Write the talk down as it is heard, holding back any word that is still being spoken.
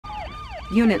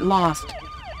Unit lost.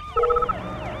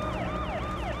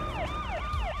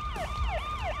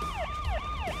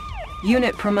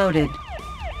 Unit promoted.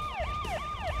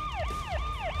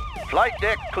 Flight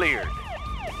deck cleared.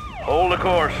 Hold the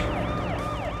course.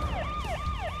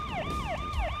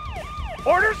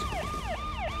 Orders!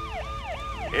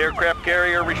 Aircraft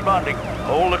carrier responding.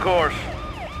 Hold the course.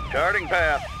 Charting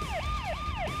path.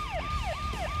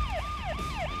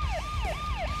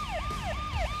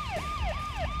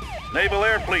 Naval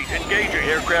Air Fleet engaging.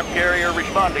 Aircraft carrier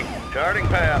responding. Charting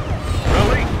path.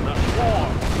 Release the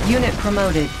swarm. Unit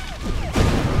promoted.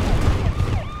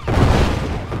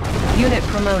 Unit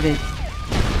promoted.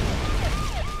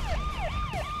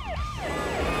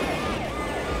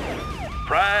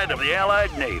 Pride of the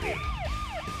Allied Navy.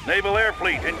 Naval Air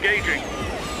Fleet engaging.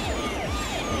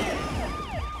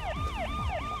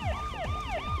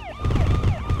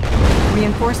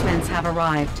 Reinforcements have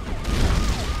arrived.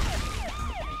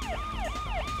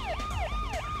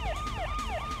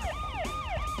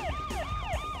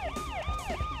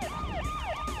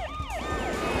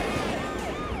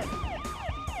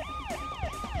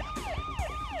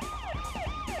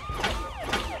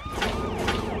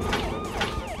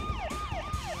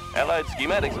 Allied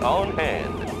schematics on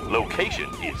hand. Location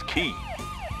is key.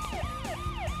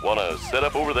 Wanna set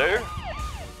up over there?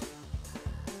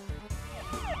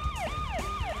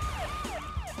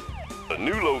 A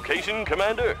new location,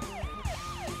 Commander?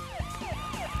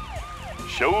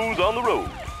 Shows on the road.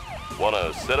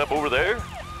 Wanna set up over there?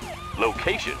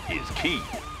 Location is key.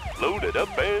 Loaded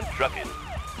up and trucking.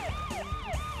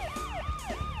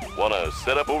 Wanna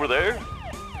set up over there?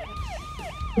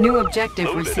 New objective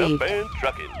Loaded received. up and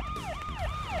trucking.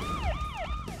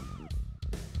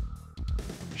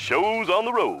 Shows on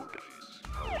the road.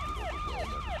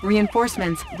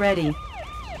 Reinforcements ready.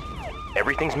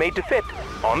 Everything's made to fit.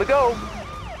 On the go.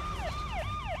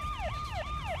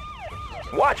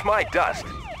 Watch my dust.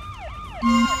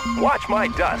 Watch my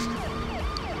dust.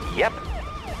 Yep.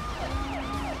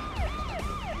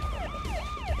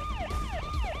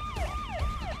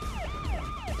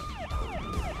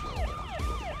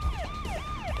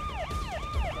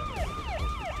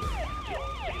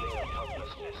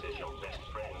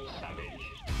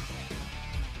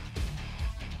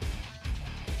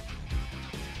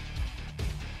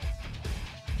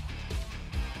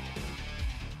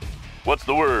 What's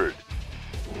the word?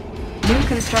 New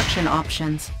construction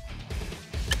options.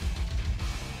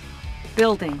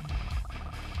 Building.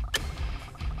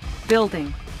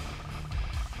 Building.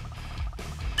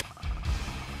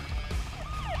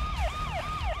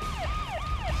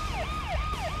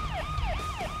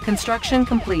 Construction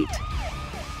complete.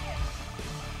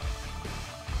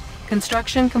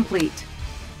 Construction complete.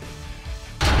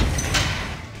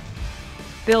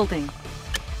 Building.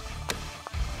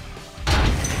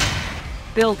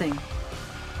 Building.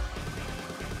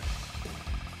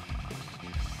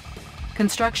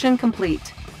 Construction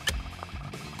complete.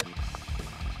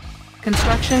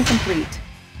 Construction complete.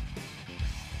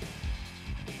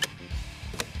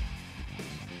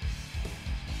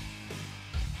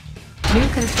 New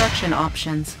construction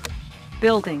options.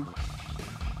 Building.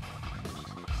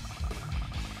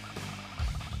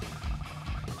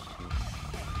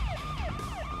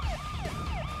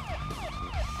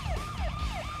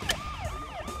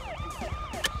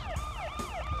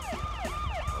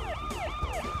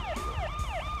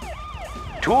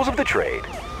 Tools of the trade,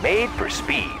 made for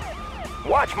speed.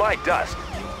 Watch my dust.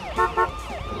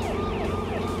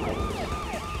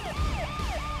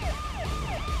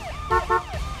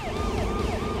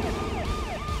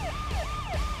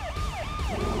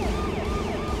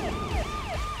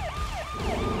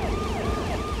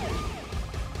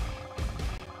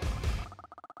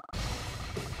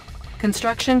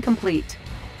 Construction complete.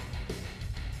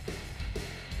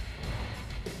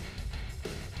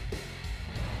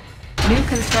 New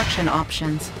construction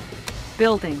options.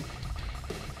 Building.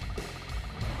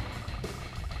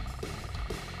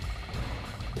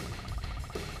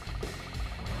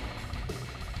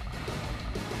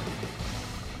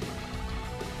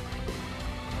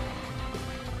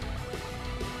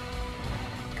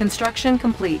 Construction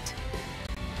complete.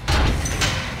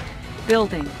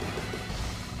 Building.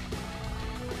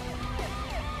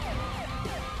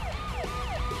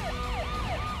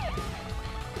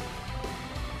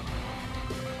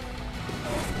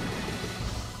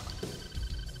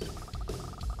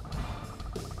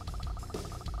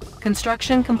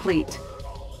 Construction complete.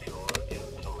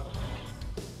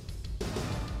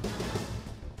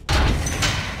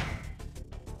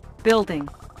 Building.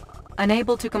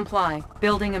 Unable to comply.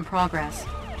 Building in progress.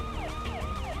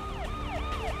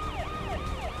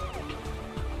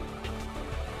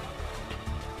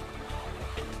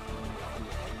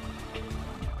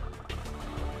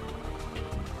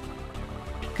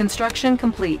 Construction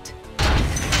complete.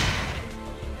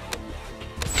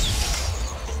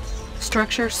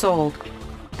 Structure sold.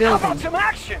 How Building. about some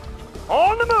action?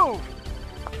 On the move!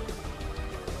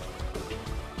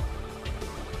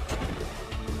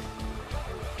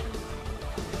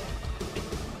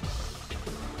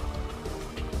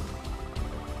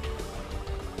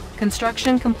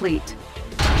 Construction complete.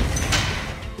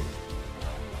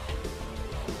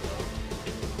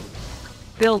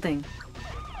 Building.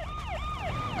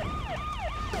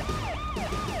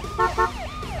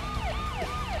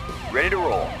 Ready to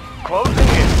roll. Closing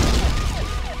in.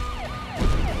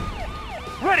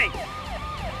 Ready!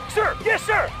 Sir! Yes,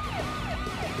 sir!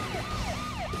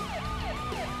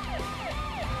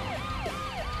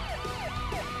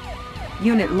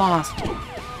 Unit lost.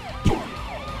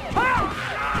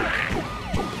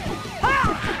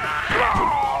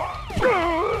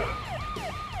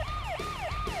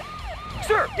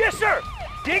 Sir! Yes, sir!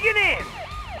 Digging in!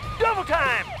 Double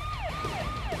time!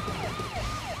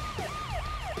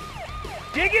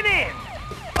 Digging in!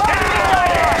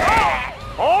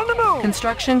 On the move!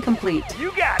 Construction complete. You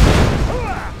got it!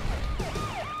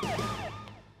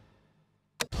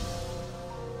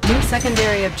 New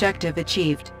secondary objective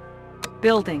achieved.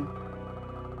 Building.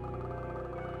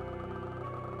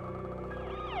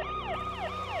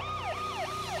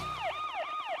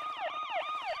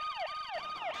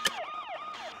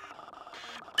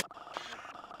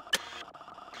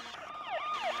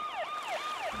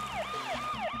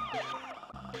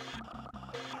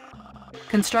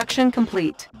 Construction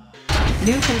complete.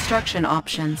 New construction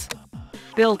options.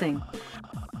 Building.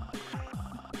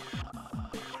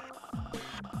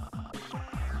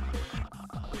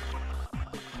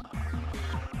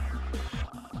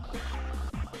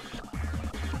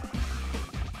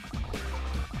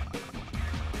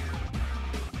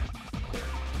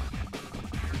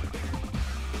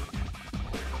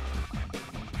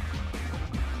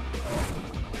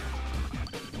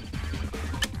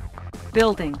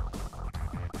 Building.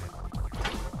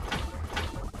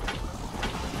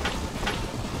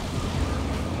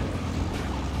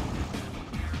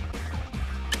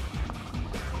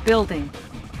 Building.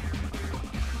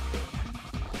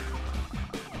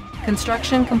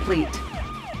 Construction complete.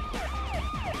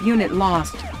 Unit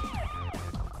lost.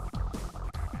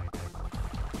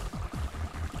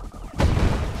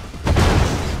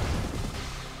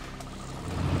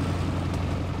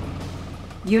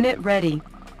 Unit ready.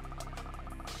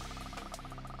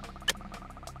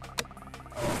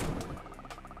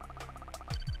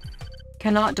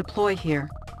 Cannot deploy here.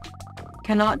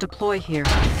 Cannot deploy here.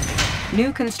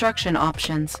 New construction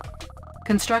options.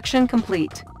 Construction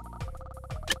complete.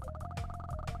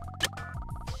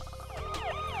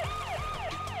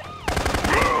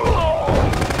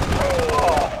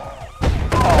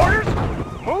 Orders?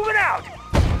 Moving out!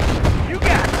 You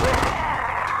got it!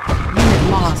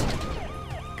 Unit lost.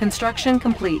 Construction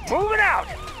complete. Moving out!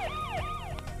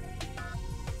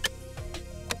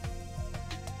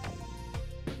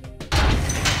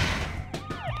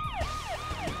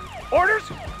 Orders?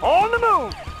 On the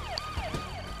move!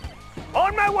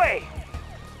 On my way!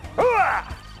 Hooah!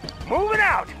 Moving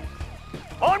out!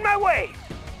 On my way!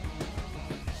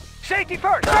 Safety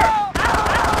first! Sir.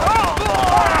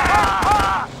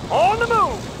 On the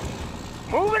move!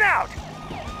 Moving out!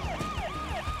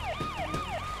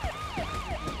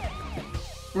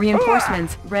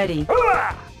 Reinforcements ready.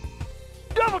 Hooah!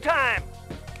 Double time!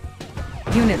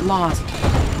 Unit lost.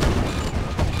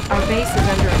 Our base is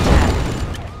under attack.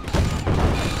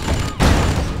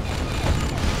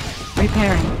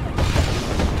 Repairing.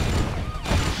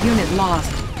 Unit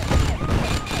lost.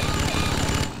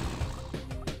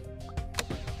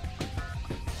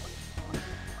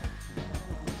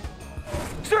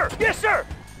 Sir! Yes, sir!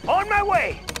 On my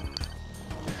way!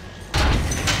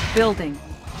 Building.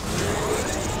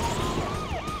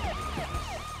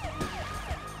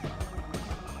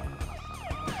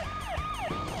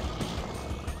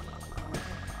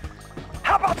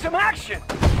 How about some action?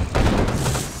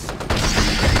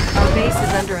 Our base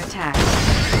is under attack.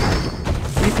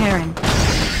 Repairing.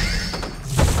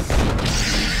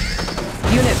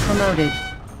 Unit promoted.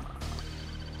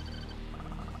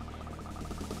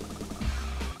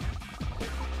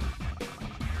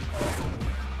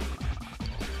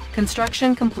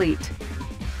 Construction complete.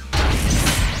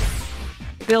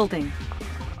 Building.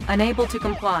 Unable to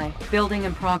comply. Building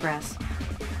in progress.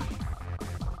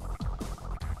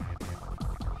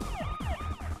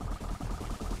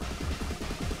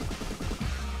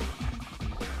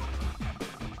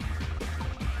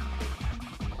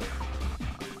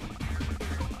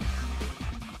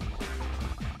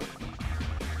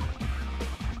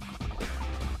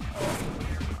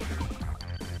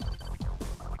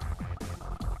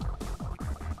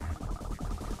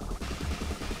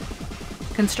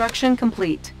 Construction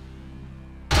complete.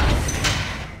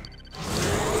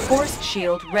 Force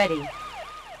shield ready.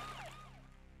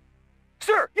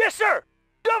 Sir! Yes, sir!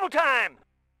 Double time!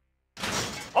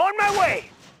 On my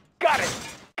way! Got it!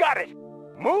 Got it!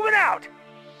 Moving out!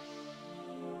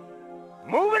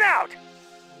 Moving out!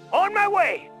 On my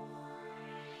way!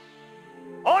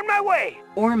 On my way!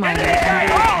 Ore miner under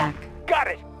attack. Got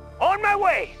it! On my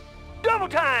way! Double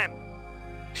time!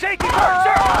 Safety first,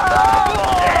 sir!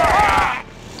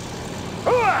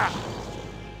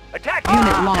 Attack!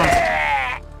 Unit lost.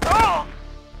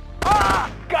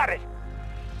 Got it!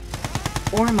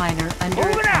 Ore miner under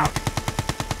Moving attack.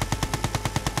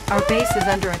 out! Our base is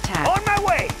under attack. On my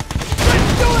way!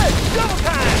 Let's do it! Double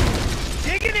time!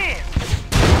 Digging in!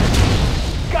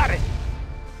 Got it!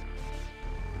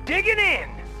 Digging in!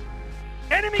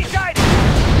 Enemy sighted!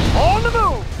 On the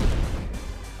move!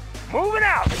 Moving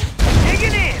out!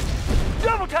 Digging in!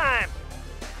 Double time!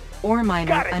 Ore miner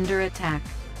Got it. under attack.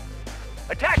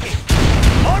 Attacking!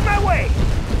 On my way!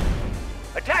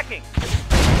 Attacking!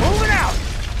 Moving out!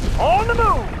 On the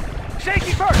move!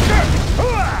 Safety first, sir!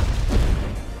 Hooah!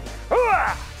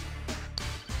 Hooah!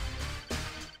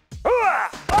 Hooah!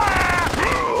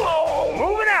 Ah!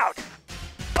 Moving out!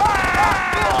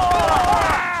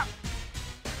 Ah!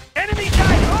 Enemy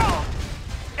sighted!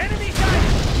 Enemy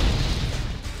sighted!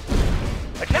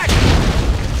 Attacking!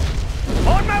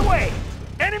 On my way!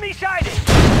 Enemy sighted!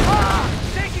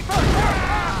 Safety first, sir!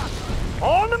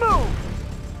 On the move!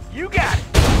 You got it!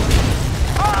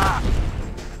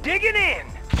 Digging in!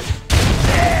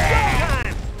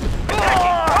 Time!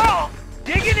 Attacking!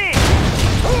 Digging in!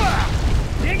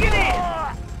 Digging in!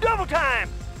 Double time!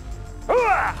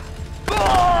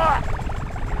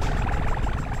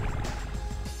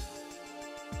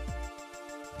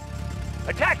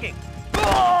 Attacking!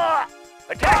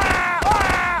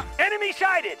 Attacking! Enemy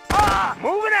sighted!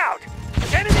 Moving out!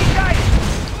 Enemy sighted!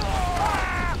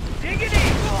 Digging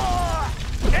in!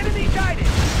 Enemy sighted!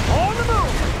 On the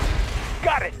move!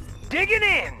 Got it! Digging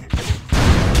in!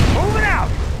 Moving out!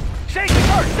 Safety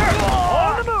first, sir!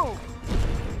 On the move!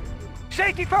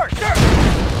 Safety first, sir!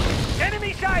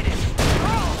 Enemy sighted!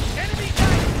 Enemy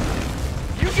sighted!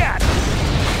 You got it!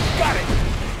 Got it!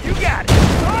 You got it!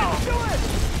 Do it!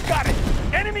 Got it!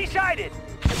 Enemy sighted!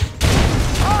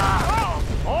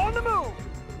 On the move!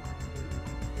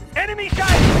 Enemy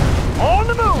sighted! On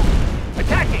the move!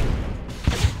 Attacking!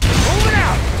 Moving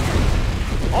out!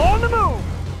 On the move!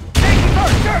 Safety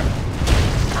first, sir!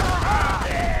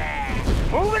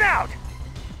 Moving out!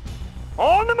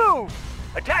 On the move!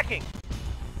 Attacking!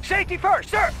 Safety first,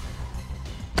 sir!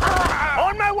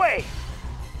 On my way!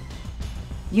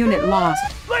 Unit lost.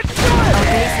 Let's do it! Our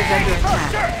base is under Safety first,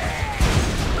 attack. sir!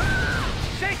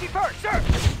 Safety first, sir!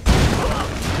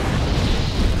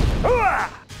 Hooah!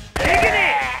 Digging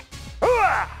in!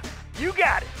 Hooah! You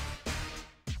got it!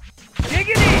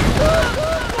 Digging in!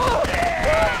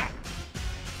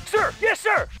 Sir! Yes,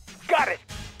 sir! Got it!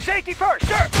 Safety first,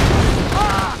 sir!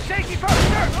 Safety first,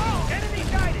 sir! Enemy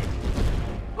sighted!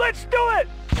 Let's do it!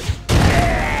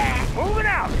 Moving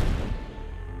out!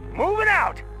 Moving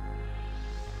out!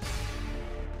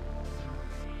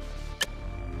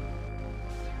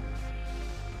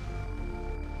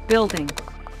 Building.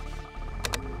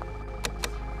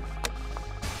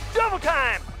 Double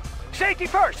time! Safety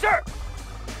first, sir!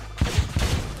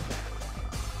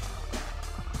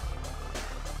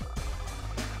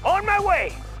 On my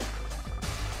way!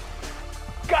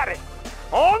 Got it!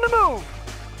 On the move!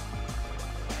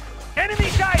 Enemy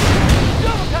sighted!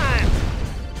 Double time!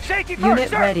 Safety first, Unit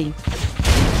sir! ready.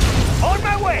 On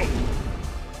my way!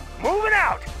 Moving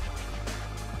out!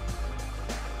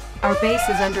 Our base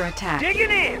is under attack.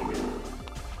 Digging in!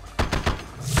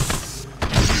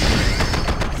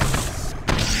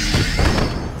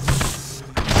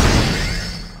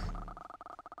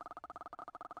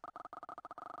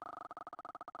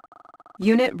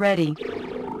 Unit ready.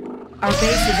 Our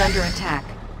base is under attack.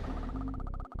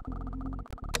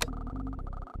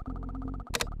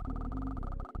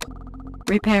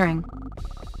 Repairing.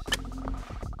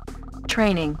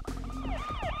 Training.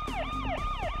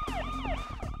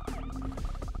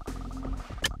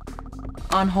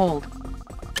 On hold.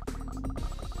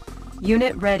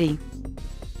 Unit ready.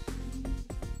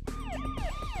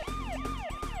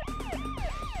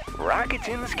 Rockets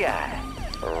in the sky,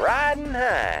 riding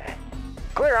high.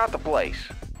 Clear out the place.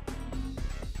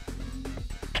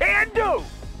 Can do!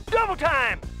 Double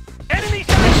time! Enemy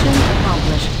sighted! Mission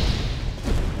accomplished.